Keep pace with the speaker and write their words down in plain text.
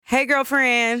Hey,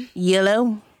 girlfriend.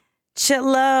 Yellow.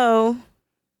 Chillo.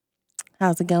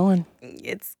 How's it going?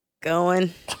 It's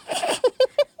going.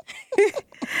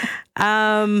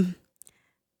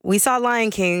 We saw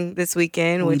Lion King this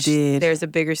weekend, which there's a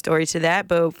bigger story to that.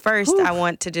 But first, I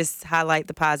want to just highlight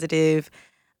the positive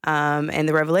and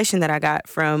the revelation that I got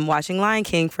from watching Lion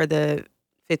King for the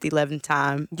 11th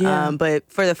time. Yeah.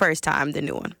 But for the first time, the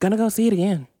new one. Gonna go see it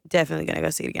again. Definitely gonna go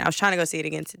see it again. I was trying to go see it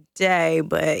again today,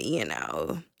 but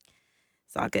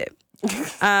it's all good.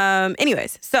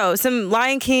 Anyways, so some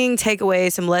Lion King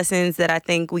takeaways, some lessons that I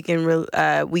think we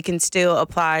can still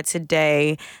apply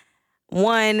today.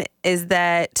 One is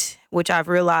that, which I've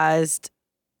realized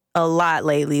a lot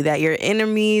lately, that your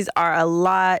enemies are a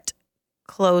lot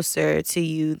closer to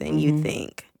you than you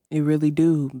think. It really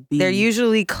do. They're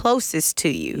usually closest to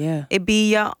you. Yeah. It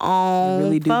be your own. It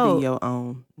really do folk. be your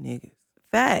own niggas.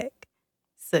 Fact.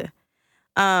 So,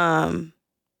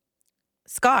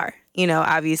 Scar,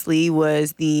 obviously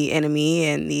was the enemy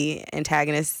and the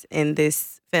antagonist in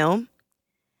this film.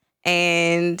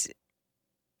 And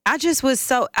I just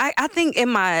was I think in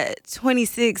my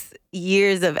 26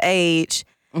 years of age,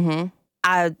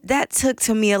 that took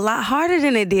to me a lot harder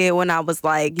than it did when I was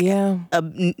like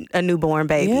a newborn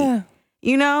baby. Yeah.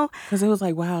 Because it was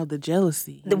like, wow, the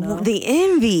jealousy. The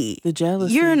envy. The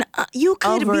jealousy. You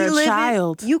could over be a living.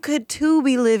 Child. You could too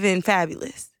be living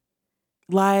fabulous.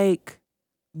 Like,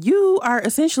 you are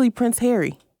essentially Prince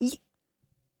Harry.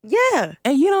 Yeah.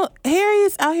 And Harry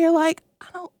is out here like,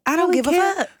 I don't give a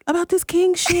fuck about this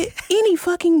king shit any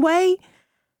fucking way.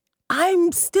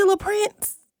 I'm still a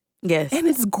prince. Yes. And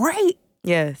it's great.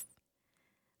 Yes.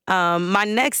 My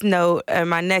next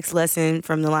lesson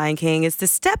from The Lion King is to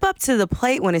step up to the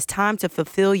plate when it's time to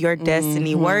fulfill your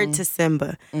destiny. Word to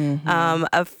Simba.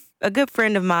 A good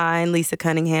friend of mine, Lisa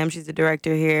Cunningham, she's a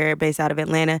director here based out of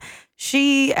Atlanta.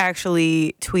 She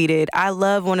actually tweeted, I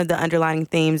love one of the underlying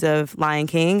themes of Lion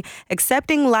King,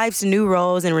 accepting life's new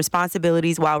roles and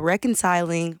responsibilities while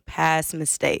reconciling past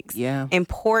mistakes. Yeah.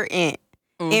 Important.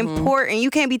 You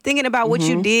can't be thinking about what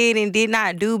you did and did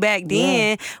not do back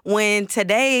then when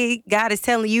today God is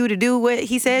telling you to do what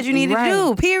he said you need to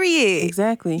do, period.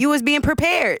 Exactly. You was being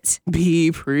prepared.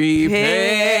 Be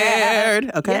prepared.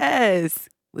 Okay. Yes.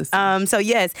 Listen. So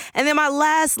yes. And then my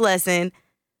last lesson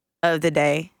of the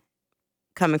day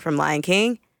coming from Lion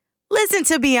King, listen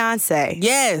to Beyonce.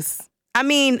 Yes. I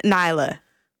mean, Nyla.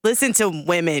 Listen to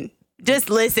women. Just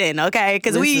listen, okay?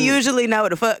 Because we usually know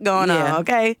what the fuck going on,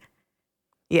 okay?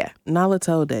 Yeah. Nala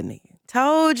told that nigga.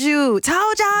 Told y'all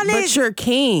niggas. But you're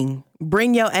king.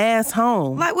 Bring your ass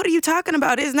home. Like, what are you talking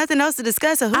about? There's nothing else to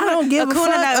discuss. I don't give a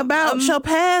fuck about your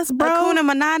past, bro. Hakuna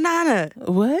Manana.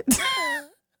 What?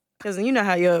 Because you know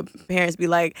how your parents be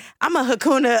like, I'm a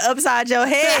Hakuna upside your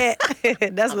head.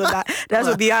 That's what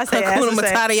Beyonce Hakuna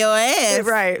Matata your ass.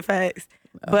 Right, facts.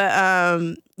 But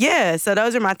so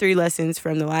those are my 3 lessons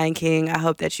from The Lion King. I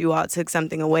hope that you all took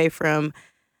something away from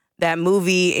that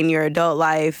movie in your adult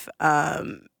life.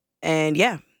 And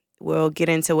we'll get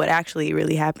into what actually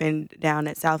really happened down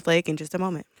at South Lake in just a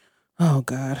moment. Oh,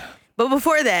 God. But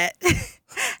before that,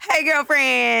 hey,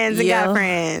 girlfriends and guy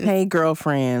friends. Hey,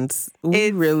 girlfriends.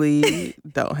 We really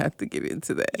don't have to get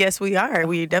into that. Yes, we are.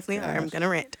 We definitely are. I'm going to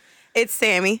rant. It's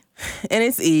Sammy. And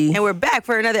it's E. And we're back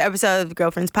for another episode of the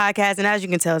Girlfriends Podcast. And as you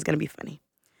can tell, it's going to be funny.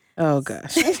 Oh,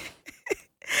 gosh.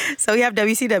 So we have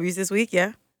WCWs this week,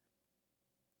 yeah?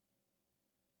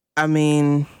 I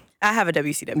mean, I have a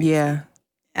WCW. Yeah.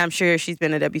 I'm sure she's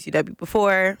been a WCW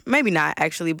before. Maybe not,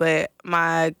 actually, but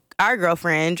our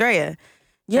girlfriend, Drea.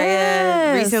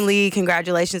 Yes. Drea, recently,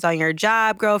 congratulations on your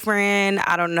job, girlfriend.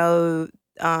 I don't know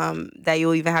that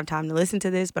you'll even have time to listen to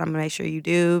this, but I'm going to make sure you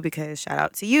do because shout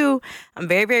out to you. I'm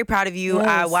very, very proud of you. Yes.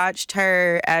 I watched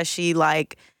her as she,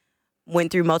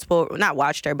 went through multiple, not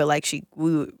watched her, but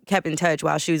we kept in touch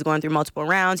while she was going through multiple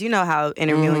rounds. You know how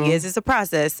interviewing is. It's a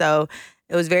process. So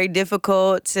it was very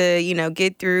difficult to,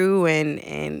 get through,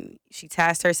 and she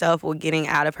tasked herself with getting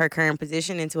out of her current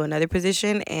position into another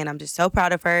position, and I'm just so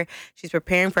proud of her. She's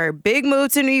preparing for her big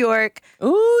move to New York.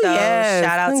 Ooh, so yes.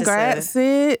 Shout out Congrats, to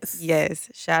Sis. sis. Yes,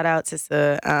 shout out to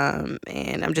Sis,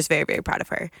 and I'm just very, very proud of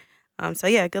her. So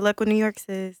yeah, good luck with New York,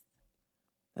 sis.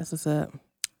 That's what's up.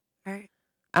 All right.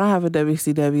 I don't have a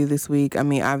WCW this week. I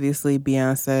mean, obviously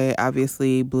Beyonce,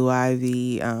 obviously Blue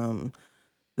Ivy, The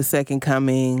Second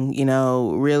Coming.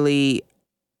 Really,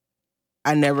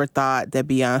 I never thought that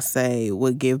Beyonce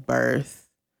would give birth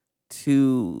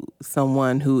to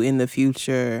someone who in the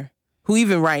future, who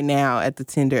even right now at the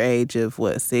tender age of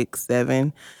 6,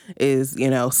 7, is,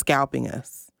 scalping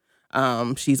us.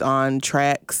 She's on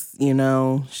tracks, you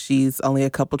know. She's only a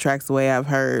couple tracks away, I've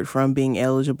heard, from being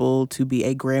eligible to be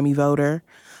a Grammy voter.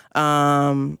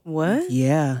 What?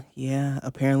 Yeah.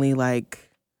 Apparently, like,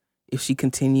 if she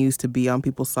continues to be on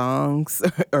people's songs,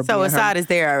 or So Asad is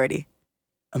there already.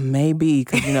 Maybe,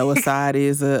 because you know Asad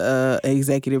is a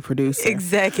executive producer.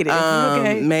 Executive.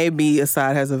 Okay. Maybe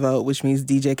Asad has a vote, which means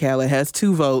DJ Khaled has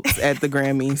 2 votes at the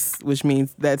Grammys, which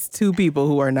means that's 2 people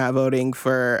who are not voting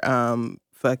for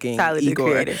fucking Tyler,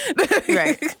 Igor. the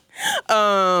creator.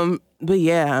 Right. But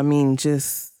yeah, I mean,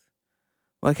 just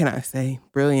what can I say?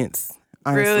 Brilliance,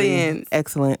 honestly, Brilliance,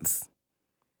 excellence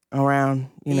around.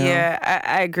 You know. Yeah,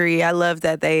 I agree. I love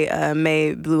that they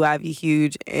made Blue Ivy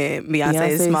huge and Beyonce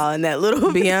is small in that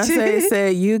little. Beyonce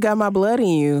said, "You got my blood in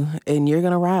you, and you're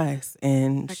gonna rise,"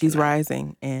 and she's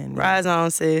rising. And rise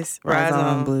on, sis. Rise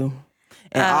on, Blue.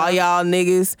 And all y'all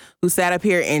niggas who sat up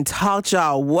here and talked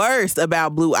y'all worst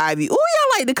about Blue Ivy. Ooh,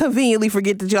 y'all like to conveniently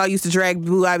forget that y'all used to drag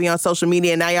Blue Ivy on social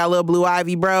media, and now y'all love Blue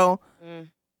Ivy, bro.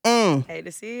 Hate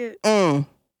to see it.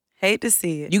 Hate to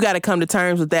see it. You got to come to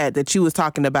terms with that you was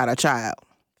talking about a child.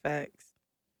 Facts.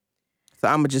 So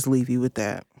I'm going to just leave you with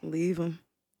that. Leave them.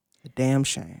 A damn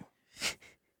shame.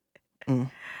 All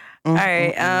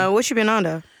right. What you been on,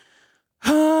 though?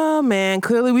 Oh, man.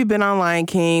 Clearly, we've been on Lion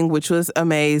King, which was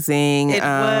amazing. It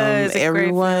was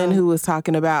everyone who was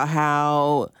talking about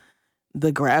how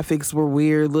the graphics were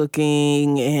weird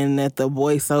looking and that the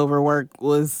voiceover work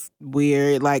was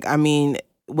weird. Like, I mean,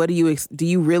 what do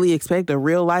you really expect a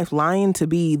real life lion to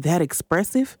be that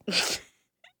expressive?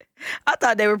 I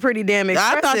thought they were pretty damn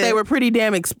expressive. I thought they were pretty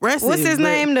damn expressive. What's his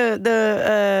name?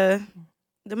 The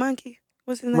monkey.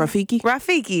 What's his name?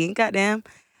 Rafiki. Goddamn.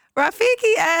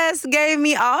 Rafiki ass gave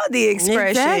me all the expression.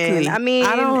 Exactly. I mean,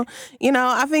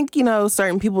 I think,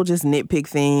 certain people just nitpick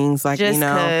things like,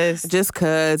 just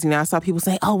cause, I saw people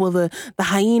say, oh, well, the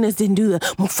hyenas didn't do the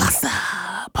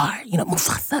Mufasa part,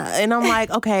 Mufasa. And I'm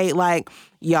like, okay, like,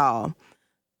 y'all,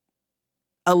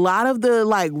 a lot of the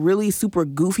like really super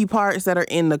goofy parts that are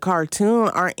in the cartoon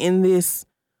are in this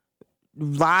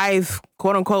live,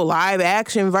 quote unquote, live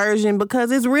action version because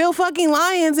it's real fucking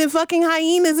lions and fucking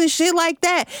hyenas and shit like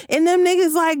that. And them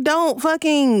niggas like don't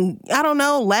fucking, I don't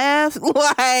know, laugh.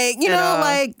 Like,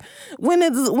 like when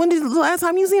did the last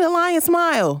time you seen a lion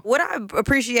smile? What I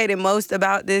appreciated most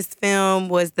about this film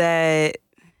was that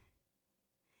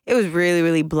it was really,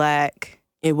 really black.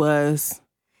 It was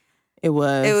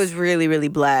really, really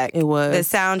black. It was.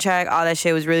 The soundtrack, all that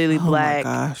shit was really, really black. Oh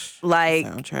my gosh. Like,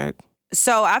 the soundtrack.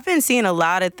 So I've been seeing a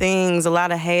lot of things, a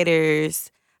lot of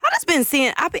haters. I've just been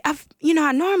seeing,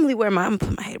 I normally wear I'm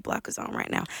putting my hater blockers on right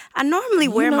now. I normally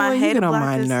wear my hater blockers. You get on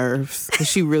my nerves. Because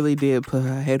she really did put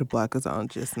her hater blockers on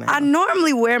just now. I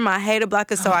normally wear my hater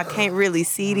blockers so I can't really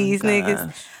see these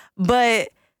niggas. But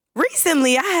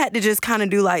recently I had to just kind of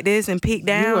do like this and peek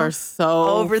down. You are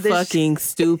so fucking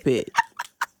stupid.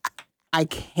 I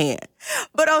can't.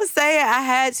 But I'm saying I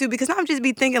had to because I'm just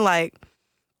be thinking like,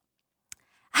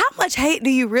 how much hate do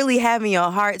you really have in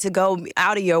your heart to go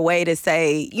out of your way to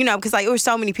say, because like there were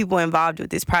so many people involved with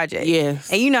this project. Yes.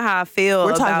 And you know how I feel.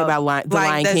 We're talking about the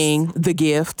Lion King, The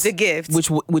Gift. The Gift. Which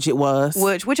it was.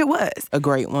 Which it was. A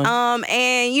great one.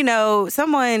 And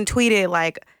someone tweeted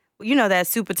like, that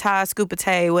Super Tie, Scooper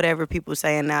Tay, whatever people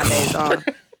saying nowadays on.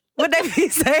 What they be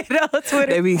saying on Twitter?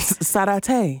 They be Sarate.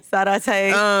 Tippy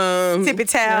Tay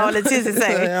on the tizzy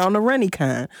say. On the runny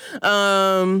kind.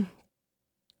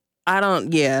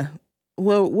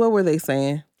 What were they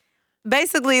saying?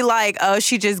 Basically, like,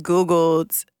 she just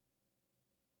Googled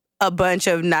a bunch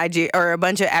of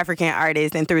African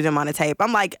artists and threw them on a tape.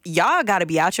 I'm like, y'all gotta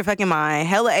be out your fucking mind.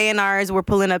 Hella A&Rs were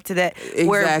pulling up to that.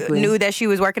 Exactly. Knew that she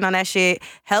was working on that shit.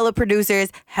 Hella producers,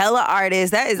 hella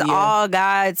artists. That is all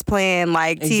God's plan.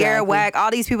 Like Tierra Whack, all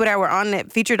these people that were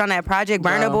featured on that project.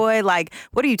 Burna Boy, like,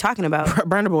 what are you talking about?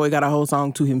 Burna Boy got a whole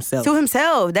song to himself.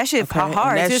 That shit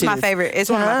hard. It's just my favorite. It's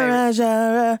one of my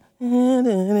favorites. And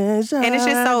it's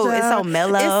just so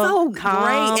mellow. It's so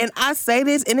calm. great. And I say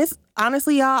this, and it's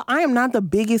honestly, y'all, I am not the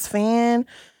biggest fan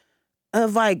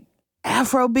of like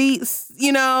Afro beats,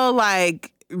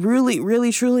 like really,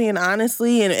 really, truly, and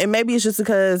honestly. And maybe it's just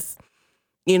because,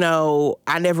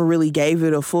 I never really gave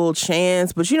it a full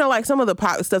chance. But, like some of the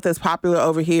pop stuff that's popular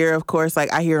over here, of course,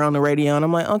 like I hear on the radio and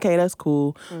I'm like, okay, that's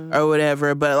cool or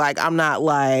whatever. But like, I'm not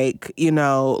like,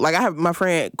 like I have my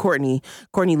friend Courtney.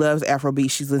 Courtney loves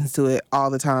Afrobeat. She listens to it all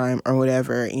the time or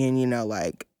whatever. And,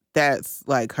 like, that's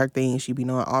like her thing. She be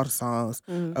knowing all the songs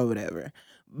or whatever.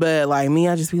 But like me,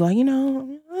 I just be like,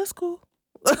 that's cool.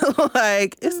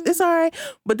 Like, it's all right.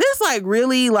 But this like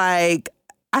really like,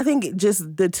 I think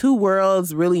just the two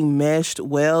worlds really meshed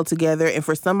well together. And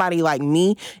for somebody like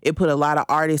me, it put a lot of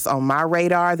artists on my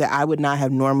radar that I would not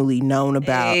have normally known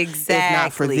about if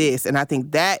not for this. And I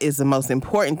think that is the most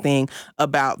important thing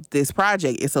about this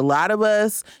project. It's a lot of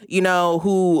us,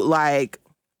 who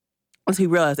once we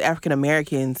realize African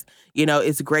Americans,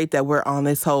 it's great that we're on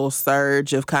this whole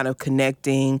surge of kind of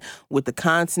connecting with the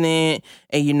continent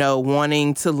and,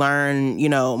 wanting to learn,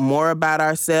 more about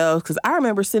ourselves. Because I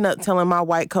remember sitting up telling my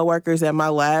white coworkers at my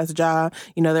last job,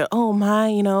 they're,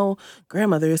 my,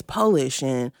 grandmother is Polish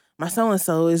and my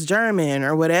so-and-so is German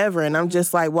or whatever. And I'm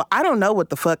just like, well, I don't know what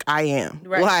the fuck I am.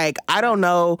 Right. I don't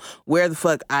know where the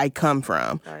fuck I come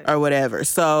from or whatever.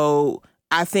 So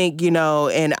I think,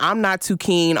 and I'm not too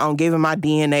keen on giving my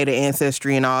DNA to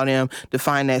Ancestry and all them to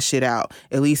find that shit out,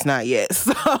 at least not yet.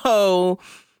 So,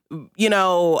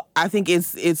 I think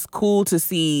it's cool to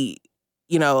see,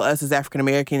 us as African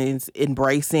Americans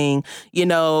embracing,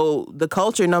 the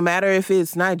culture, no matter if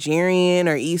it's Nigerian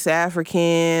or East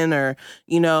African or,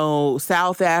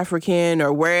 South African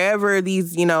or wherever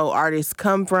these, artists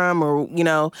come from or,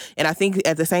 and I think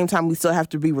at the same time, we still have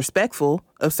to be respectful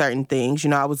of certain things.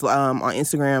 I was on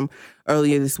Instagram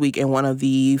earlier this week and one of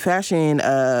the fashion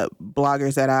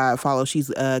bloggers that I follow, she's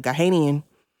Ghanaian,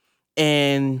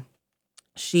 and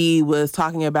she was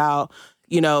talking about,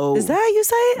 is that how you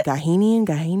say it?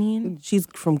 Ghanaian. She's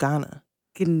from Ghana.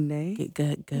 Ghanaian?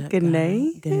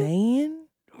 Ghanaian?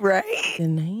 Right.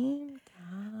 Ghanaian?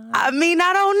 I mean,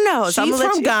 I don't know. She's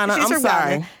from Ghana. I'm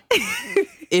sorry.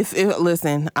 If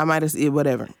listen, I might have said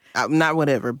whatever. Not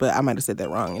whatever, but I might have said that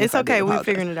wrong. It's okay. We're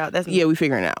figuring it out. We're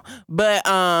figuring it out. But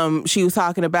she was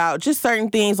talking about just certain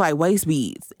things like waist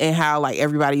beads and how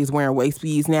everybody is wearing waist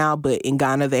beads now, but in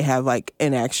Ghana they have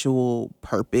an actual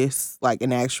purpose,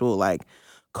 an actual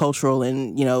cultural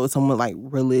and somewhat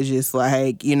religious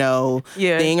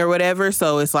thing or whatever.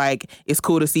 So it's it's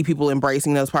cool to see people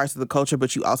embracing those parts of the culture,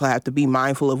 but you also have to be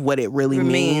mindful of what it really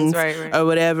means right. or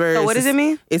whatever. So what does it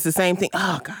mean? It's the same thing.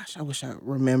 Oh gosh, I wish I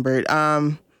remembered.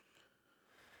 Ghanaian.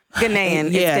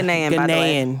 It's Ghanaian, by the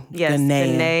way. Yes,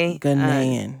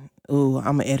 Ghanaian. Ooh,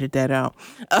 I'm gonna edit that out.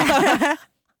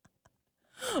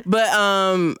 But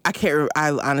I can't.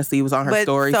 I honestly, it was on her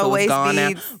story, so it's gone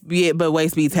now. Yeah, but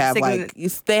waist beads have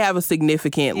they have a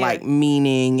significant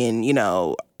meaning,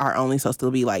 and are only supposed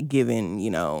to be given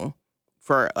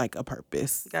for a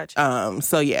purpose. Gotcha.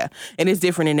 So yeah, and it's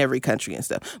different in every country and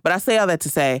stuff. But I say all that to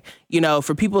say,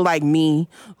 for people like me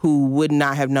who would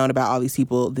not have known about all these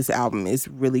people, this album is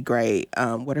really great.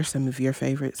 What are some of your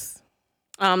favorites?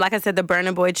 Like I said, the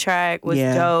Burna Boy track was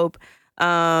dope.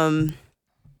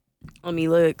 Let me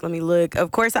look.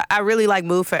 Of course, I really like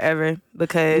Move Forever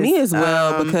because me as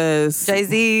well because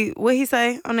Jay-Z, what he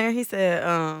say on there? He said,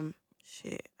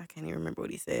 shit, I can't even remember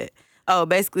what he said. Oh,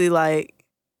 basically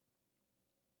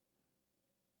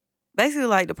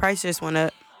the price just went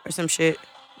up or some shit.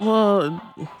 Well,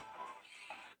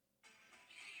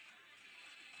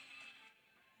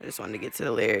 I just wanted to get to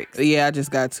the lyrics. Yeah, I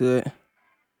just got to it.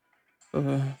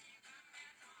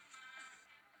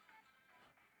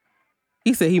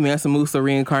 He said he Mansa Musa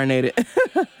reincarnated.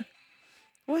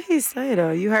 What he say though?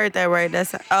 You heard that right?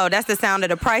 That's the sound of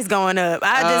the price going up.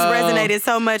 I just resonated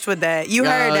so much with that. You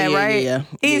heard that right? Yeah.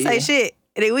 He didn't say shit.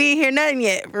 We ain't hear nothing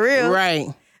yet, for real.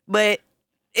 Right. But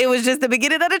it was just the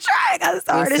beginning of the track. That's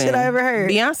the hardest shit I ever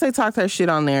heard. Beyonce talked her shit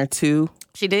on there too.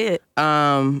 She did.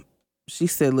 She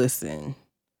said, "Listen,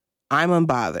 I'm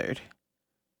unbothered.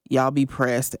 Y'all be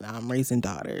pressed, and I'm raising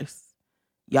daughters.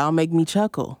 Y'all make me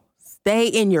chuckle. Stay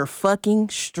in your fucking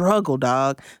struggle,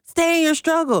 dog. Stay in your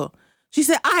struggle." She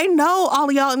said, "I know all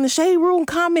of y'all in the Shade Room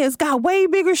comments got way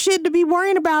bigger shit to be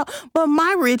worrying about, but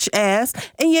my rich ass,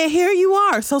 and yet here you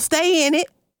are. So stay in it.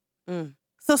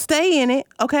 So stay in it,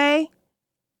 okay?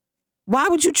 Why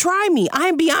would you try me?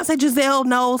 I'm Beyonce Giselle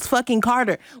Knowles fucking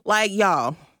Carter."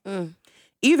 Y'all.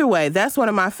 Either way, that's one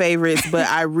of my favorites, but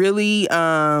I really,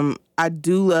 I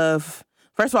do love,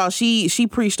 first of all, she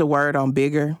preached a word on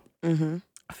Bigger. Mm-hmm.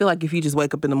 I feel like if you just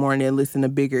wake up in the morning and listen to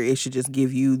Bigger, it should just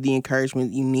give you the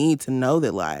encouragement you need to know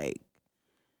that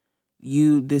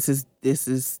this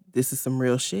is some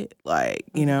real shit.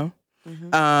 Mm-hmm.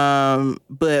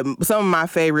 But some of my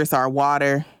favorites are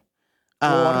Water.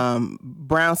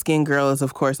 Brown Skin Girl is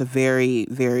of course a very,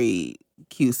 very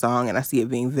cute song, and I see it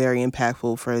being very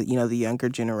impactful for, the younger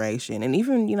generation and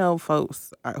even,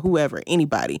 folks or whoever,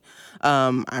 anybody.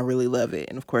 I really love it.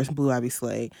 And of course, Blue Ivy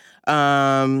Slade.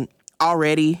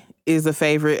 Already is a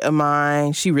favorite of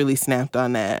mine. She really snapped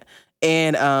on that.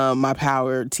 And My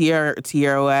Power,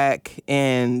 Tierra Whack,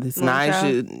 and this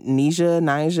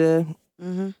Nyjah.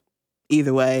 Mm-hmm.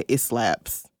 Either way, it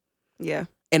slaps. Yeah.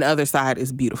 and Other Side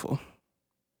is beautiful.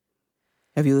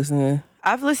 Have you listened to?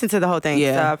 I've listened to the whole thing.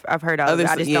 Yeah. So I've heard all of it.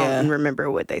 I just don't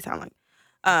remember what they sound like.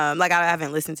 Like I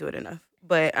haven't listened to it enough.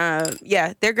 But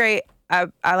yeah, they're great. I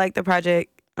like the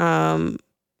project. The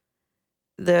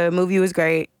movie was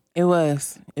great. It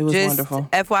was just wonderful.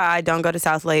 FYI, don't go to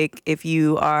South Lake if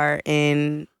you are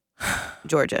in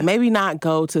Georgia. Maybe not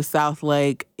go to South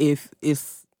Lake if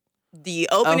it's the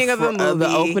opening of a movie.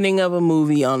 The opening of a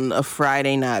movie on a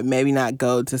Friday night. Maybe not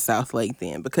go to South Lake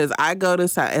then, because I go to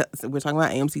we're talking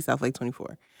about AMC South Lake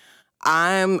 24.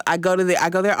 I go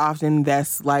there often.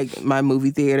 That's like my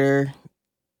movie theater,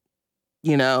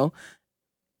 you know.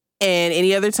 And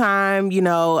any other time, you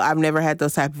know, I've never had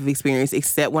those type of experience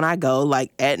except when I go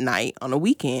like at night on a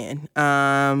weekend.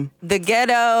 The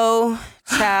Ghetto,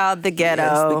 child, The Ghetto.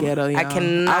 Yes, The Ghetto. Y'all. I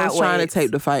cannot. I was trying to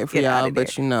tape the fight for y'all,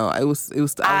 but you know, it was.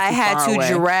 I had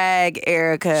to drag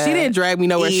Erica. She didn't drag me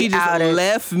nowhere. She just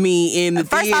left me in the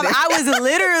theater. First off, I was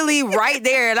literally right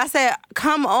there, and I said,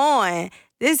 "Come on."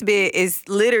 This bitch is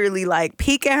literally like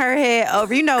peeking her head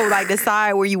over, you know, like the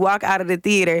side where you walk out of the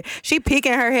theater. She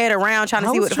peeking her head around trying to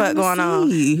see what the fuck going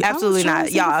on. Absolutely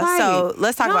not, y'all. So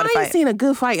let's talk about the fight. I ain't seen a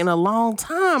good fight in a long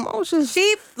time.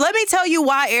 Let me tell you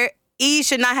why E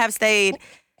should not have stayed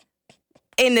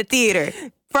in the theater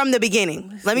from the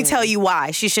beginning. Let me tell you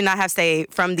why she should not have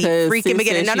stayed from the freaking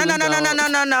beginning.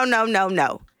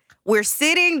 No. We're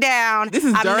sitting down. This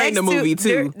is during the movie,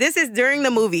 too. This is during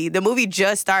the movie. The movie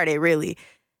just started, really.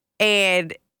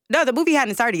 And no, the movie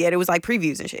hadn't started yet. It was like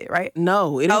previews and shit, right?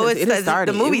 No, it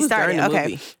started. The movie started. Okay.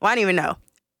 Movie. Well, I didn't even know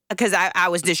because I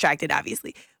was distracted,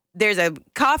 obviously. There's a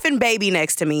coughing baby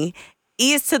next to me.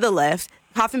 E is to the left,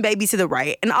 coughing baby to the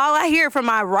right. And all I hear from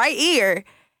my right ear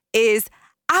is,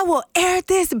 "I will air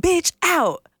this bitch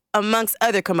out," amongst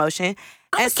other commotion.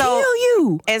 I'll kill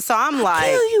you. And so I'm like,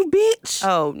 kill you, bitch.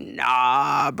 Oh,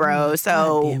 nah, bro.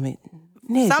 So God damn it.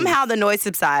 Nigga. Somehow the noise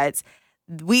subsides.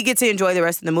 We get to enjoy the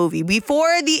rest of the movie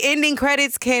before the ending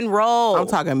credits can roll. I'm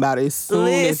talking about as soon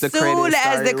as the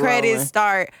credits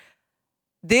start.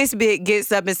 This bitch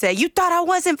gets up and said, you thought I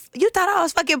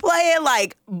was fucking playing?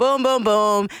 Like, boom, boom,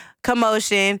 boom,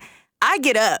 commotion. I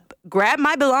get up, grab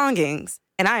my belongings,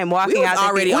 and I am walking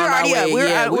out. We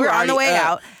were on the way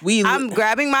out. I'm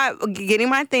getting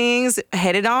my things,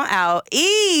 headed on out.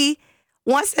 E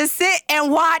wants to sit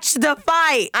and watch the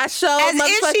fight. I sure as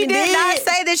if she did not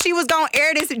say that she was gonna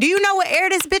air this. Do you know what air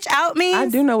this bitch out means? I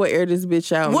do know what air this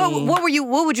bitch out means. What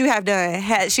would you have done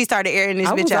had she started airing this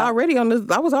bitch out?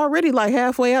 I was already like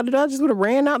halfway out the door. I just would have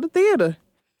ran out the theater.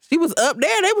 She was up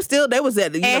there. They was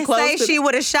at the close. Say she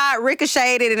would have shot,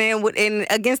 ricocheted, and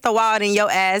against the wall, and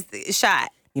your ass shot.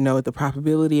 You know, with the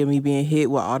probability of me being hit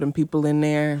with all them people in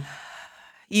there.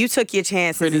 You took your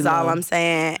chances, is all I'm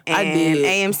saying. And I did.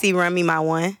 AMC run me my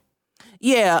one.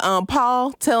 Yeah,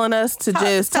 Paul telling us to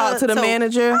just talk to the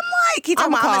manager. I'm like,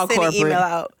 I'm gonna send an email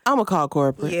out. I'm gonna call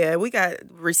corporate. Yeah, we got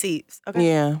receipts. Okay.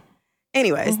 Yeah.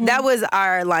 Anyways, that was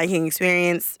our Lion King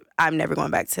experience. I'm never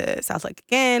going back to South Lake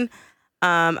again.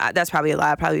 That's probably a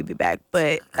lie. I'll probably be back,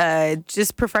 but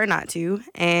just prefer not to.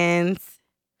 And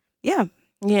yeah.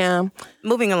 Yeah.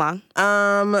 Moving along.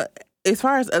 As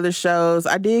far as other shows,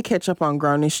 I did catch up on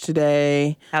Grownish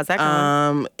today. How's that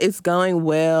going? It's going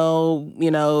well,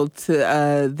 you know,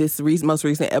 to this most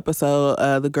recent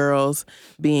episode, the girls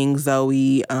being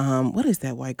Zoe. What is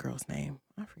that white girl's name?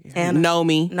 I forget. Anna.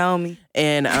 Nomi.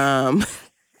 And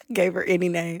gave her any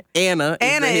name. Anna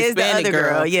is the other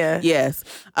girl. Yeah. Yes.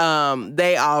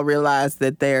 They all realize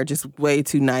that they're just way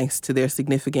too nice to their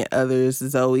significant others.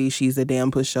 Zoe, she's a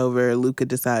damn pushover. Luca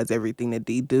decides everything that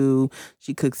they do.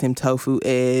 She cooks him tofu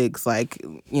eggs, like,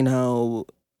 you know,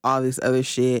 all this other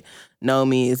shit.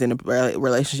 Nomi is in a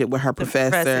relationship with her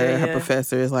professor. Her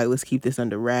professor is like, let's keep this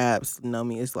under wraps.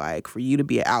 Nomi is like, for you to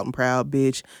be an out and proud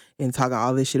bitch and talking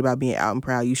all this shit about being out and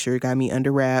proud, you sure got me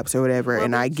under wraps or whatever.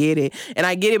 And I get it. And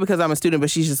I get it because I'm a student,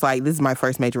 but she's just like, this is my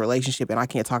first major relationship and I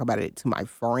can't talk about it to my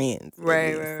friends.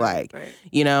 Right.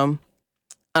 You know?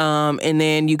 And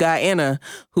then you got Anna,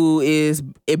 who is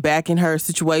back in her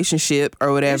situationship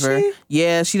or whatever. Is she?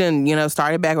 Yeah, she done, you know,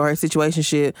 started back with her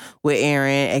situationship with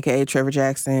Aaron, aka Trevor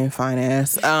Jackson, fine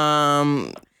ass.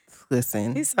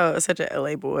 Listen, he's such a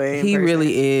LA boy. He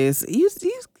really is. You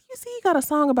see, he got a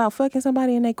song about fucking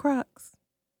somebody in their Crocs.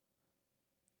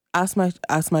 I smash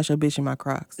your bitch in my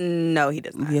Crocs. No, he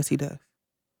does not. Yes, he does.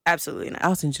 Absolutely not.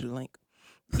 I'll send you the link.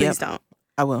 Please don't.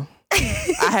 I will.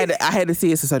 I had to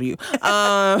see it, so do you.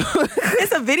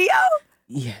 It's a video?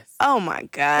 Yes. Oh my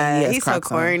God. He's so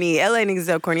Crocs on. corny. LA niggas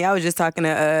so corny. I was just talking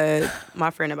to my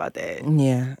friend about that.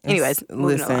 Yeah. Anyways,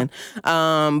 listen.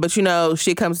 But you know,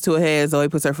 shit comes to a head. Zoe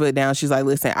puts her foot down. She's like,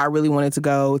 listen, I really wanted to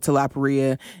go to La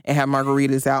Paria and have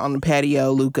margaritas out on the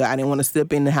patio, Luca. I didn't want to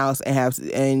step in the house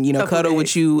and cuddle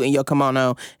with you and your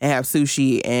kimono and have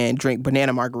sushi and drink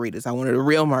banana margaritas. I wanted a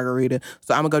real margarita.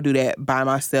 So I'm gonna go do that by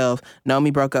myself. Naomi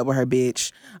broke up with her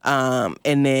bitch.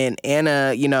 And then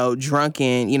Anna, you know,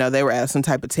 drunken, you know, they were at some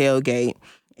type of tailgate.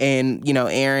 And, you know,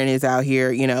 Aaron is out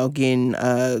here, you know, getting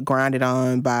grinded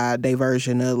on by their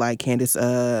version of like Candace,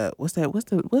 what's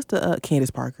the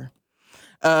Candace Parker?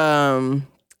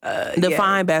 The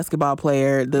fine basketball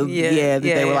player,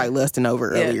 they were like lusting over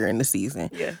earlier in the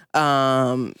season. Yeah.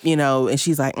 You know, and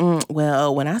she's like,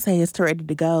 well, when I say it's ready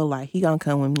to go, like he gonna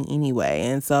come with me anyway.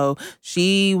 And so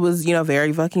she was, you know,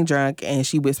 very fucking drunk, and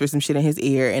she whispered some shit in his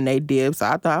ear, and they dipped. So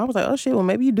I was like, oh shit, well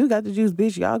maybe you do got the juice,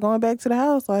 bitch. Y'all going back to the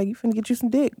house, like you finna get you some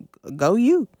dick. Go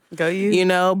you. You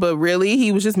know, but really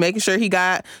he was just making sure she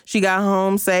got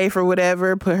home safe or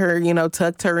whatever, put her, you know,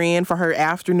 tucked her in for her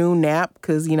afternoon nap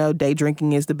because, you know, day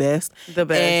drinking is the best.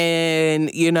 And,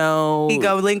 you know, he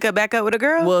go back up with a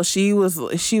girl? Well, she was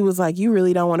like, you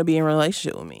really don't want to be in a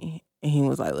relationship with me. And he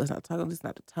was like, let's not talk, this is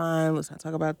not the time, let's not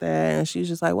talk about that. And she was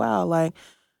just like, wow, like,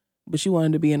 but she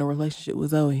wanted to be in a relationship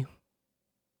with Zoe.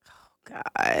 Oh,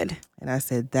 God. And I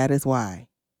said, that is why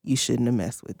you shouldn't have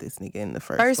messed with this nigga in the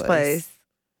first place.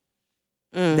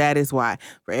 That is why.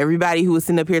 For everybody who was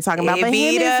sitting up here talking about, but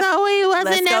him and Zoe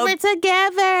wasn't ever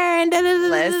together. And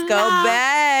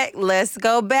Let's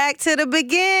go back to the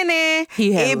beginning.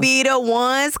 It be the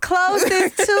ones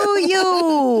closest to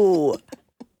you.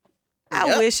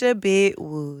 I wish a bit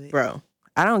would. Bro,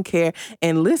 I don't care.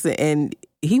 And listen, and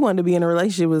he wanted to be in a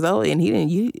relationship with Zoe, and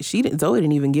Zoe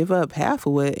didn't even give up half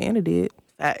of what Anna did.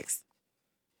 Facts.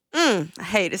 I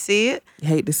hate to see it.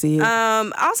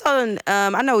 Also,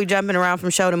 I know we jumping around from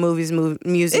show to movies,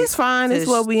 music. It's fine. It's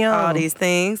what we on. All these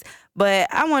things. But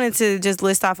I wanted to just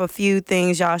list off a few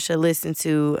things y'all should listen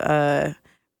to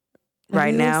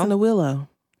right now. Listen to Willow.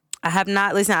 I have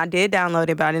not listened. I did download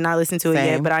it, but I did not listen to it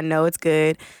yet. But I know it's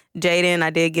good. Jaden, I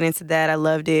did get into that. I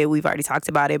loved it. We've already talked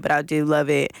about it, but I do love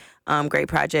it. Great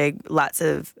project. Lots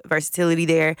of versatility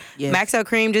there. Yes. Maxo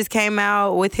Cream just came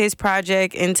out with his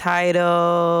project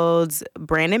entitled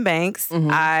Brandon Banks.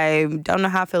 I don't know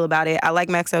how I feel about it. I like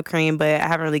Maxo Cream, but I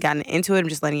haven't really gotten into it. I'm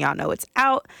just letting y'all know it's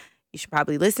out. You should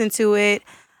probably listen to it.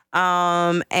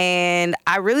 And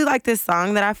I really like this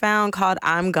song that I found called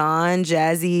I'm Gone,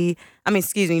 Jazzy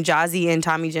and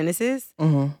Tommy Genesis.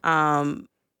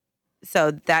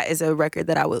 So that is a record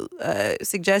that I would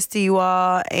suggest to you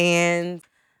all. And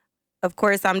of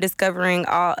course, I'm discovering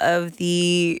all of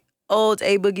the old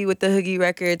A Boogie with the Hoogie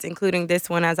records, including this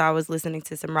one as I was listening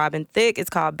to some Robin Thicke. It's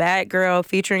called Bad Girl,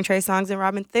 featuring Trey Songz and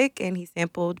Robin Thicke, and he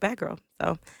sampled Bad Girl.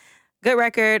 So good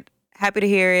record. Happy to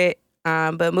hear it.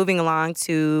 But moving along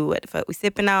to what the fuck we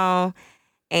sipping on.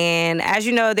 And as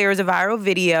you know, there was a viral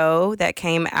video that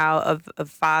came out of a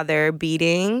father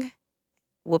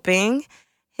whooping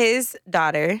his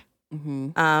daughter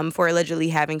for allegedly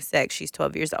having sex. She's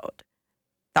 12 years old.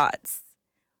 Thoughts?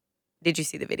 Did you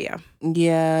see the video?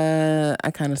 Yeah,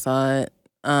 I kind of saw it.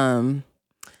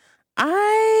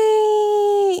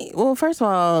 Well, first of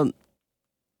all,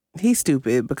 he's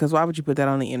stupid because why would you put that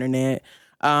on the internet?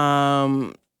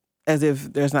 As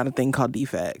if there's not a thing called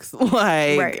defects.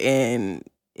 And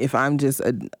if I'm just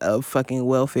a fucking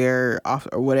welfare off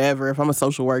or whatever, if I'm a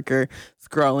social worker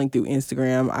scrolling through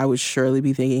Instagram, I would surely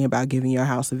be thinking about giving your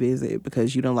house a visit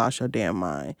because you done lost your damn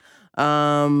mind.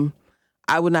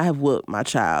 I would not have whooped my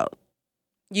child.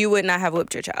 You would not have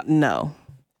whooped your child? No,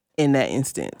 in that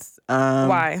instance.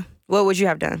 Why? What would you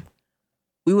have done?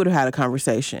 We would have had a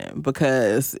conversation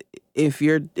because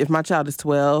if my child is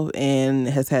 12 and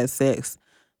has had sex,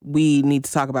 we need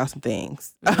to talk about some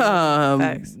things.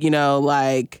 You know,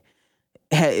 like,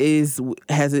 is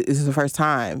this the first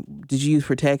time? Did you use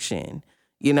protection?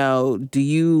 You know, do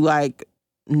you like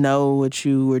know what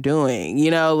you were doing?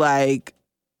 You know, like,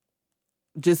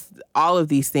 just all of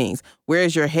these things. Where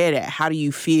is your head at? How do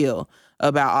you feel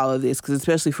about all of this? Because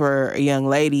especially for a young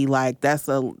lady, like that's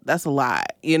a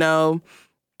lot, you know?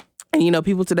 And, you know,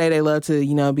 people today, they love to,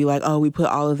 you know, be like, oh, we put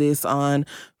all of this on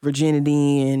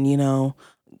virginity and, you know,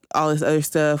 all this other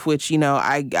stuff, which, you know,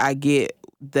 I get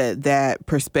that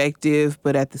perspective.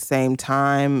 But at the same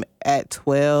time, at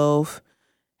 12,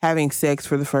 having sex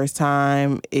for the first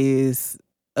time is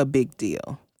a big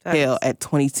deal. Hell, at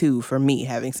 22, for me,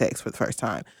 having sex for the first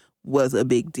time was a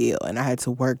big deal, and I had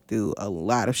to work through a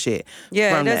lot of shit.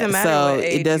 Yeah, from it doesn't that. matter So what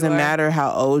age it doesn't you are. matter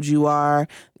how old you are.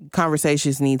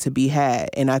 Conversations need to be had,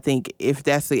 and I think if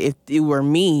it were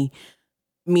me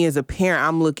as a parent,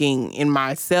 I'm looking in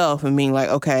myself and being like,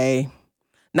 okay,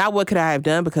 not what could I have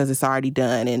done, because it's already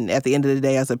done. And at the end of the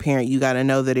day, as a parent, you got to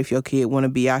know that if your kid want to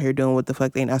be out here doing what the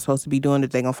fuck they not supposed to be doing,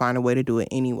 that they gonna find a way to do it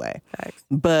anyway. Facts.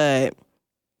 But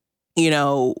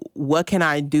what can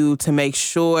I do to make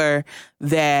sure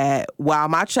that while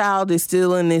my child is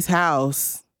still in this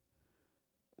house,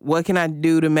 what can I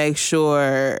do to make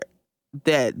sure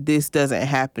that this doesn't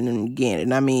happen again?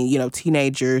 And I mean,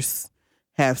 teenagers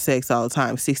have sex all the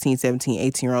time. 16,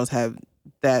 17, 18-year-olds have,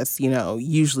 that's,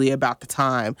 usually about the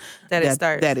time that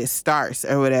it starts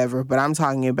or whatever. But I'm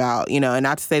talking about, and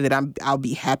not to say that I'll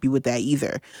be happy with that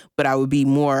either, but I would be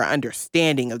more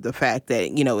understanding of the fact that,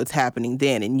 it's happening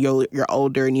then, and you're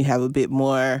older and you have a bit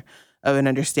more of an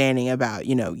understanding about,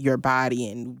 your body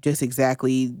and just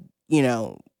exactly,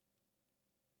 the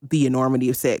enormity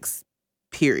of sex,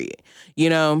 period.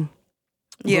 Yeah.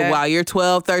 But while you're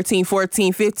 12, 13,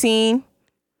 14, 15,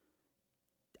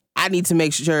 I need to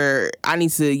make sure,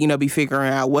 be figuring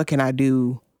out what can I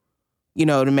do,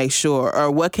 to make sure,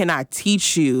 or what can I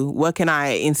teach you? What can I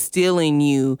instill in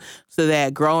you so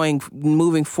that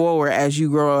moving forward as you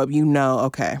grow up,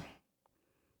 okay,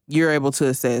 you're able to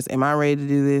assess, am I ready to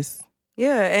do this?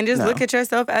 Yeah, and just look at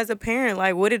yourself as a parent.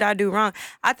 Like, what did I do wrong?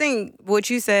 I think what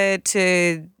you said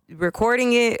to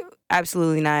recording it,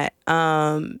 absolutely not.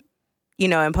 And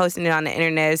posting it on the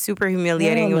internet is super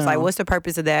humiliating. It was like, what's the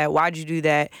purpose of that? Why'd you do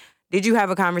that? Did you have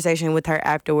a conversation with her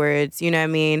afterwards? You know what I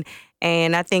mean?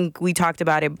 And I think we talked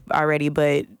about it already,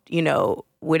 but,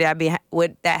 would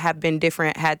that have been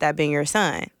different had that been your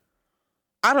son?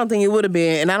 I don't think it would have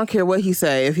been, and I don't care what he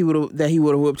say, if he would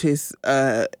have whooped his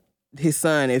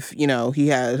son, if he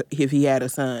had a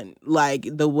son. Like,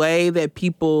 the way that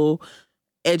people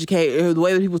educate, or the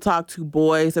way that people talk to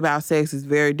boys about sex is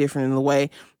very different than the way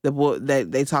that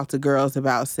they talk to girls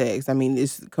about sex. I mean,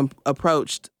 it's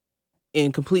approached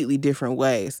in completely different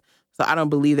ways. So I don't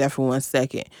believe that for 1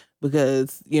 second,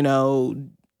 because,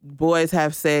 boys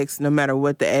have sex no matter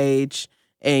what the age.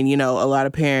 And, a lot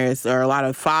of parents, or a lot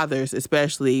of fathers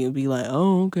especially, will be like,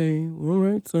 oh, okay, all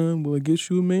right, son, well, I guess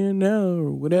you a man now,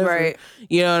 or whatever. Right.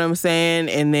 You know what I'm saying?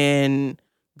 And then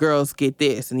girls get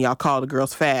this, and y'all call the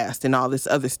girls fast and all this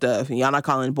other stuff. And y'all not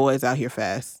calling boys out here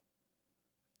fast.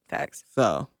 Facts.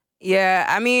 So. Yeah,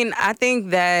 I mean, I think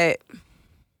that...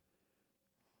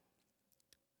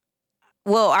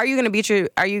 Well, are you not beat your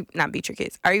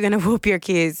kids? Are you going to whoop your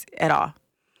kids at all?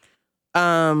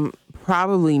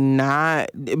 Probably not,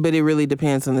 but it really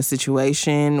depends on the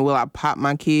situation. Will I pop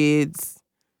my kids?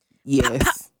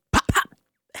 Yes. Pop.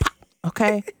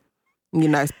 Okay.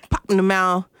 Nice pop in the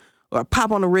mouth, or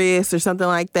pop on the wrist or something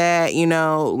like that,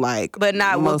 But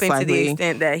not most whooping likely, to the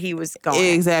extent that he was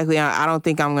going. Exactly. I don't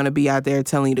think I'm going to be out there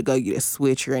telling you to go get a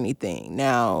switch or anything.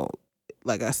 Now,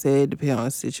 like I said, depending on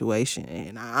the situation.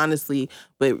 And I honestly,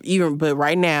 but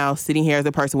right now, sitting here as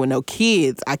a person with no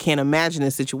kids, I can't imagine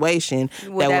a situation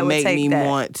that would make me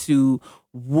want to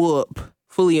full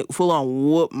on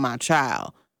whoop my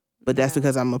child. But that's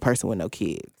because I'm a person with no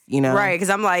kids, Right, because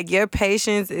I'm like, your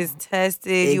patience is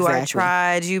tested. Exactly. You are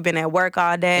tried. You've been at work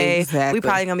all day. Exactly. We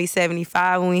probably going to be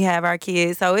 75 when we have our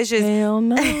kids. So it's just... Hell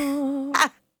no.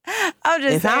 I'm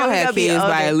just if saying, I don't have kids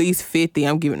by at least 50,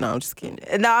 I'm just kidding.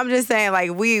 No, I'm just saying,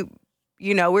 like, we're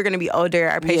going to be older.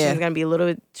 Our patience is going to be a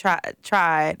little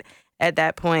tried at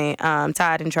that point,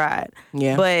 tied and tried.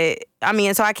 Yeah. But, I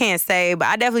mean, so I can't say, but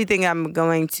I definitely think I'm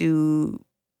going to,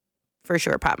 for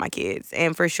sure, pop my kids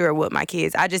and for sure whoop my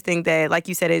kids. I just think that, like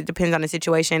you said, it depends on the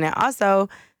situation. And also,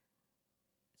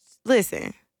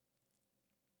 listen,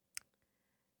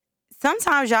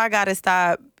 sometimes y'all got to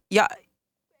stop.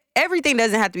 Everything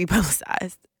doesn't have to be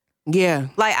publicized. Yeah.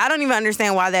 Like, I don't even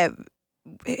understand why that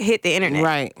hit the internet.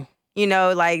 Right.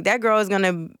 Like, that girl is going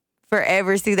to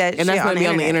forever see that and shit that's on the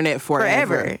internet. internet. On the internet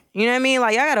forever. You know what I mean?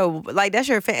 Like, y'all gotta, like, that's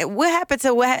your fan. What happened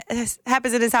to what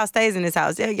happens in this house stays in this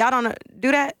house? Y'all don't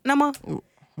do that no more?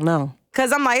 No.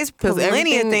 Because I'm like, it's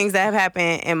plenty of things that have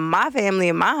happened in my family,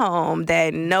 in my home,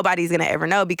 that nobody's going to ever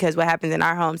know, because what happens in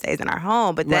our home stays in our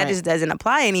home. But that just doesn't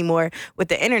apply anymore with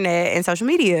the internet and social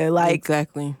media. Like,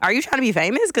 exactly. Are you trying to be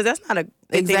famous? Because that's not a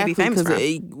good thing to be famous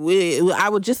from. I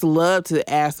would just love to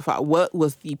ask, what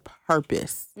was the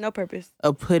purpose? No purpose.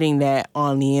 Of putting that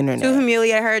on the internet. To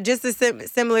humiliate her, just as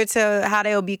similar to how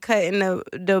they'll be cutting the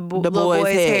little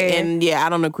boy's hair. And I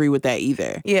don't agree with that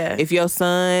either. Yeah. If your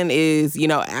son is,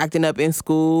 acting up in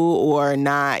school or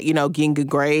not, getting good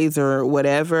grades or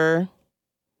whatever,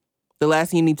 the last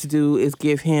thing you need to do is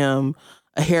give him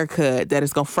a haircut that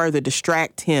is going to further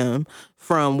distract him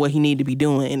from what he need to be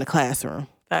doing in the classroom.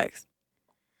 Facts.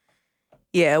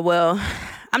 Yeah, well,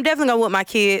 I'm definitely gonna whip my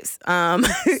kids.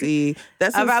 See,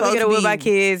 that's I'm probably gonna whip my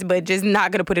kids, but just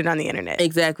not gonna put it on the internet.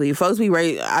 Exactly. Folks be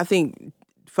I think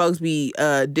folks be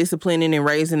disciplining and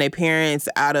raising their parents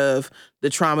out of the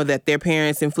trauma that their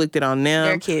parents inflicted on them,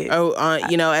 their kids,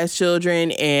 as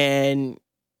children, and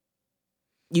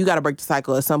you got to break the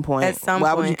cycle at some point.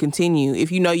 Why would you continue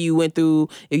if you know you had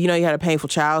a painful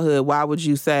childhood? Why would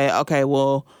you say, okay,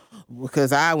 well,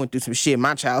 because I went through some shit,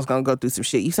 my child's gonna go through some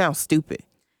shit? You sound stupid.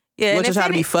 Yeah, you want your child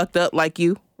to be fucked up like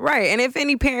you? Right. And if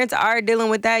any parents are dealing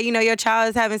with that, your child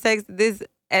is having sex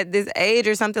at this age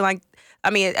or something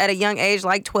at a young age,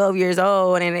 like 12 years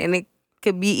old, and it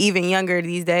could be even younger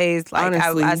these days. Like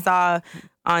I saw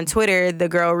on Twitter, the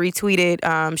girl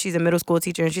retweeted, she's a middle school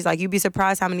teacher, and she's like, you'd be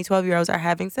surprised how many 12-year-olds are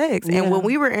having sex. Yeah. And when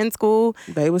we were in school,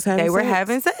 they were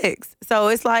having sex. So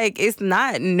it's like, it's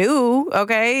not new,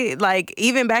 okay? Like,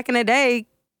 even back in the day,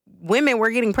 women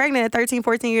were getting pregnant at 13,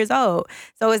 14 years old.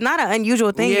 So it's not an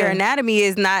unusual thing. Yeah. Your anatomy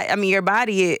is not, your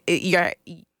body,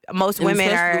 most women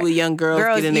especially with young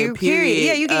girls getting their period.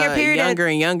 Yeah, you get your period younger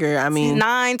and younger.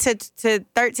 9 to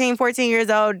 13, 14 years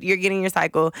old, you're getting your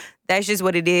cycle. That's just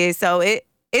what it is. So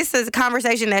it's a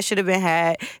conversation that should have been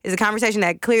had. It's a conversation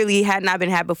that clearly had not been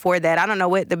had before that. I don't know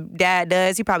what the dad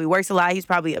does. He probably works a lot. He's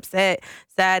probably upset,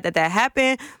 sad that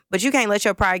happened. But you can't let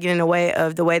your pride get in the way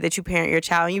of the way that you parent your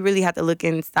child. And you really have to look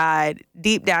inside,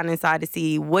 deep down inside, to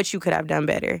see what you could have done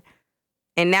better.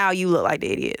 And now you look like the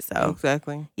idiot. So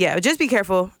exactly. Yeah, just be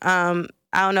careful. I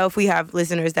don't know if we have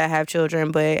listeners that have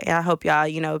children, but I hope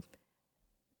y'all,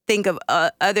 think of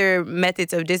other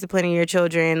methods of disciplining your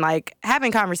children, like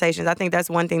having conversations. I think that's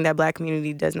one thing that Black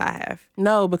community does not have.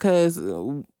 No, because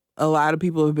a lot of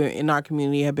people in our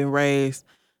community have been raised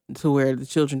to where the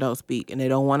children don't speak, and they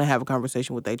don't want to have a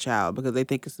conversation with their child because they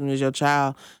think as soon as your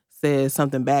child says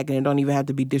something back, and it don't even have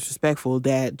to be disrespectful,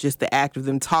 that just the act of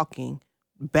them talking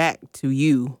back to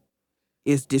you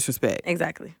is disrespect.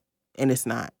 Exactly. And it's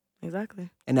not. Exactly.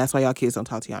 And that's why y'all kids don't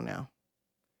talk to y'all now.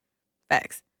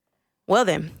 Facts. Well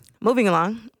then, moving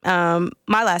along.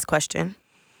 My last question.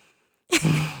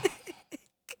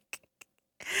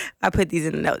 I put these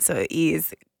in the notes so E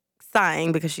is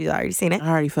sighing because she's already seen it. I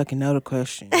already fucking know the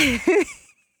question.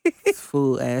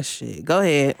 Fool ass shit. Go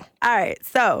ahead. All right.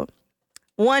 So,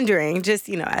 wondering, just,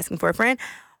 asking for a friend,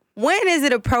 when is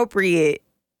it appropriate?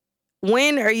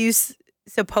 When are you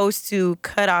supposed to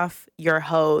cut off your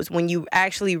hose when you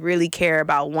actually really care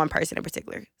about one person in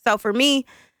particular? So for me,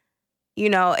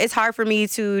 it's hard for me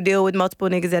to deal with multiple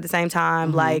niggas at the same time,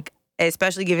 mm-hmm. like,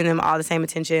 especially giving them all the same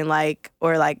attention,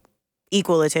 or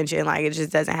equal attention. Like, it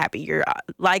just doesn't happen. You're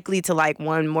likely to like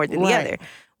one more than the other.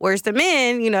 Whereas the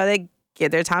men, they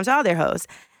give their time to all their hoes.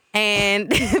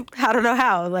 And I don't know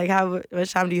how. Like, how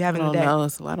much time do you have in a day? I don't know.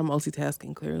 It's a lot of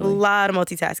multitasking, clearly. A lot of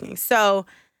multitasking. So,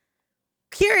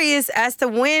 curious as to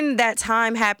when that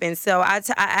time happens. So, I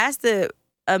asked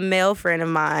a male friend of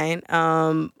mine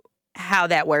how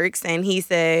that works. And he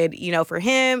said, for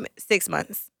him, 6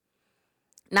 months.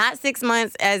 Not 6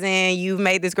 months as in you've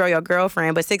made this girl your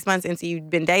girlfriend, but 6 months into you've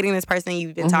been dating this person,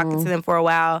 you've been talking to them for a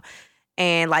while,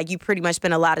 and you pretty much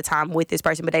spend a lot of time with this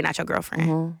person, but they're not your girlfriend.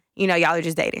 Mm-hmm. Y'all are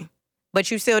just dating.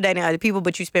 But you still dating other people,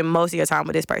 but you spend most of your time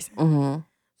with this person. Mm-hmm.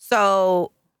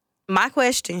 So my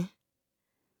question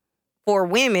for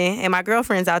women and my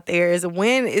girlfriends out there is,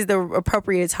 when is the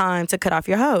appropriate time to cut off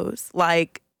your hose?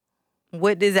 Like,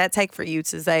 what does that take for you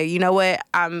to say, you know what,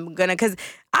 I'm gonna, because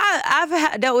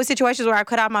I've dealt with situations where I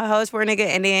cut off my hose for a nigga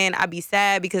and then I'd be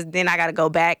sad because then I gotta go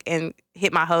back and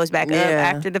hit my hose back up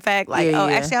after the fact. Like,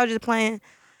 actually I was just playing.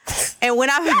 And when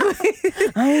I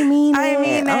didn't mean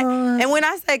that. And when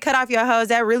I say cut off your hose,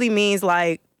 that really means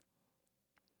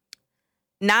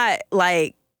not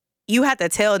you have to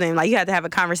tell them, you have to have a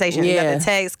conversation. You have to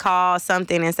text, call,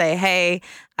 something, and say, hey,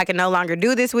 I can no longer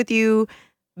do this with you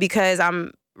because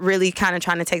I'm really kind of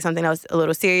trying to take something else a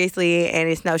little seriously, and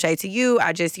it's no shade to you.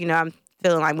 I just, I'm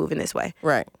feeling like moving this way.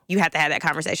 Right. You have to have that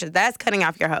conversation. That's cutting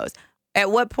off your hose.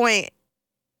 At what point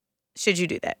should you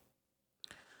do that?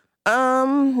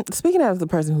 Speaking as the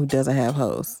person who doesn't have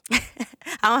hose.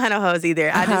 I don't have no hose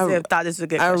either. I just thought this was a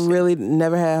good question. I really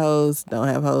never had hose, don't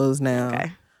have hose now.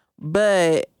 Okay.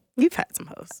 But you've had some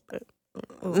hose, but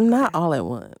not all at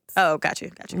once. Oh, got you.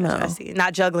 No. I see.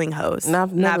 Not juggling hose. Not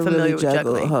familiar really with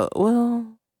juggling. Well,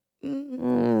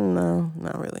 no,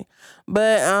 not really.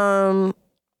 But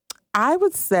I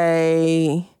would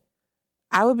say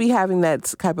I would be having that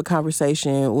type of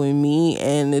conversation when me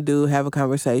and the dude have a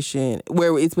conversation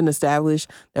where it's been established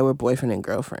that we're boyfriend and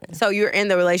girlfriend. So you're in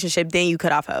the relationship, then you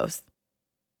cut off hose.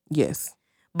 Yes.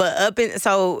 But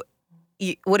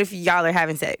what if y'all are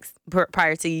having sex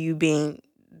prior to you being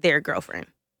their girlfriend?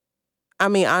 I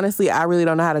mean, honestly, I really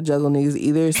don't know how to juggle niggas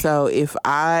either. So if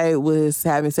I was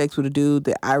having sex with a dude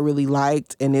that I really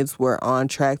liked and we're on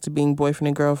track to being boyfriend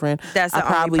and girlfriend, that's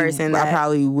the only person I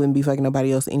probably wouldn't be fucking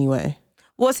nobody else anyway.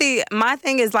 Well, see, my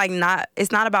thing is like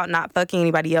it's not about not fucking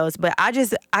anybody else, but I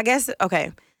guess,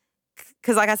 okay.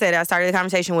 Because like I said, I started the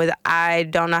conversation with, I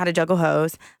don't know how to juggle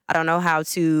hoes. I don't know how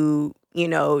to,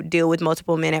 deal with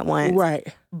multiple men at once. Right.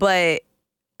 But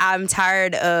I'm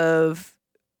tired of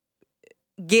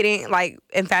getting like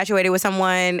infatuated with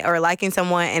someone or liking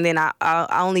someone, and then I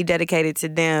only dedicate it to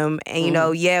them, and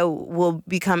we'll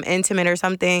become intimate or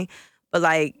something, but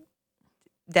like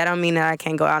that don't mean that I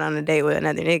can't go out on a date with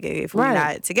another nigga if we're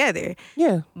not together.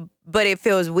 Yeah. But it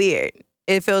feels weird.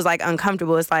 It feels like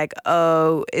uncomfortable. It's like,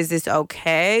 oh, is this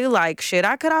okay? Like, should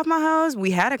I cut off my hose?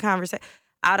 We had a conversation.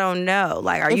 I don't know.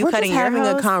 Like, are you cutting your hose? If we're just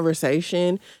having a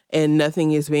conversation and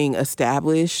nothing is being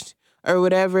established or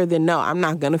whatever, then no, I'm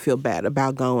not going to feel bad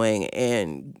about going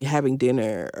and having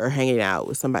dinner or hanging out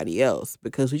with somebody else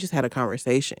because we just had a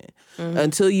conversation. Mm-hmm.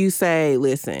 Until you say,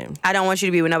 listen, I don't want you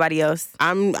to be with nobody else.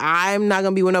 I'm not going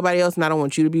to be with nobody else and I don't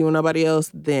want you to be with nobody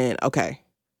else, then okay.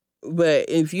 But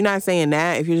if you're not saying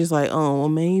that, if you're just like, oh, well,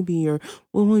 maybe, or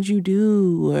what would you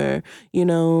do? Or,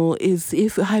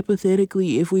 if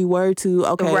hypothetically, if we were to,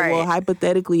 okay, well,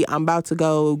 hypothetically, I'm about to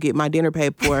go get my dinner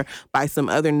paid for by some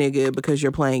other nigga because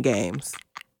you're playing games.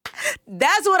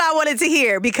 That's what I wanted to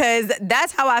hear, because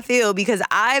that's how I feel, because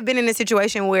I've been in a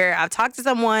situation where I've talked to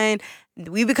someone,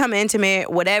 we become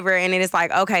intimate, whatever, and then it's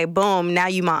like, okay, boom, now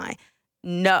you mine.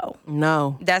 No.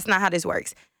 That's not how this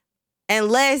works.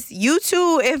 Unless you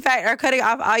two, in fact, are cutting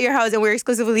off all your hoes and we're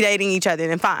exclusively dating each other,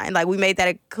 then fine. Like, we made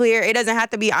that clear. It doesn't have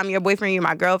to be I'm your boyfriend, you're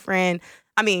my girlfriend.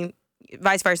 I mean,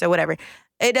 vice versa, whatever.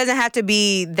 It doesn't have to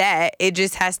be that. It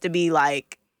just has to be,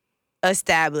 like,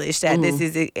 established that this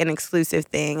is an exclusive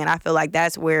thing. And I feel like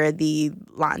that's where the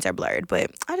lines are blurred.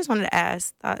 But I just wanted to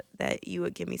thought that you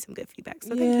would give me some good feedback.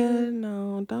 So thank you.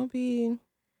 No, don't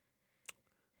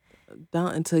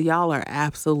until y'all are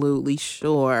absolutely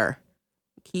sure.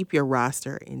 Keep your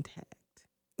roster intact.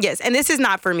 Yes, and this is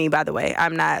not for me, by the way.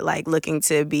 I'm not like looking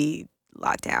to be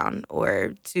locked down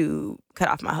or to cut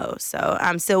off my hoes. So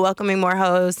I'm still welcoming more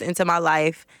hoes into my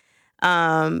life.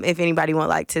 If anybody would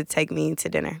like to take me to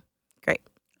dinner, great.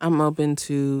 I'm open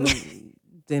to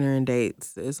dinner and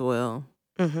dates as well.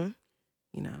 Mm-hmm.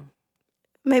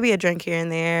 Maybe a drink here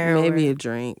and there. Maybe a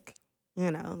drink.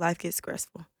 Life gets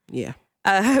stressful. Yeah.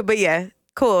 But yeah,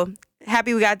 cool.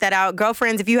 Happy we got that out.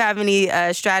 Girlfriends, if you have any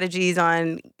strategies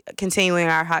on continuing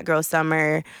our Hot Girl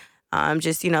Summer,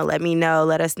 just, let me know.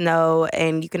 Let us know.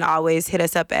 And you can always hit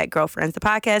us up at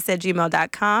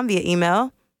girlfriendstthepodcast@gmail.com via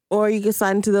email. Or you can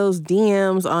slide into those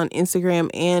DMs on Instagram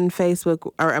and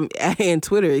Facebook, and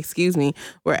Twitter, excuse me.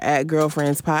 We're at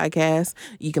Girlfriends Podcast.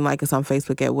 You can like us on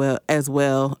Facebook as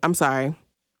well. I'm sorry.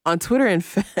 On Twitter and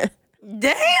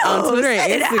Damn. On Twitter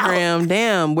and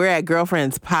Instagram, we're at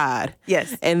Girlfriends Pod.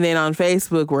 Yes. And then on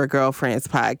Facebook, we're Girlfriends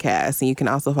Podcast. And you can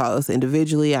also follow us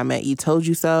individually. I'm at You Told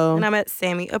You So. And I'm at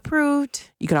Sammy Approved.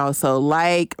 You can also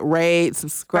like, rate,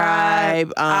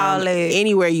 subscribe.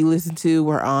 Anywhere you listen to,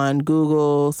 we're on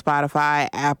Google, Spotify,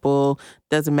 Apple.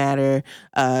 Doesn't matter.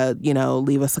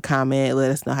 Leave us a comment.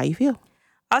 Let us know how you feel.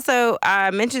 Also,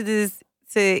 I mentioned this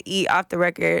to eat off the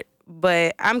record,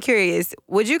 but I'm curious,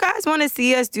 would you guys want to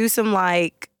see us do some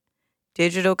like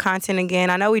digital content again?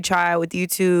 I know we try with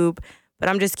YouTube, but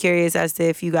I'm just curious as to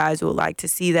if you guys would like to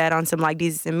see that on some like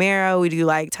Desus and Mero. We do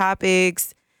like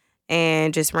topics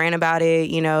and just rant about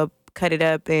it, cut it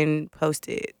up and post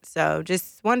it. So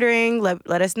just wondering,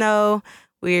 let us know.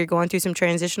 We're going through some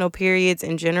transitional periods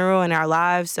in general in our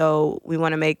lives, so we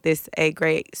want to make this a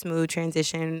great, smooth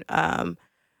transition and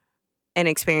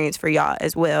experience for y'all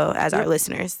as well as our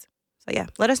listeners. So yeah,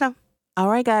 let us know. All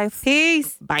right, guys.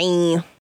 Peace. Bye.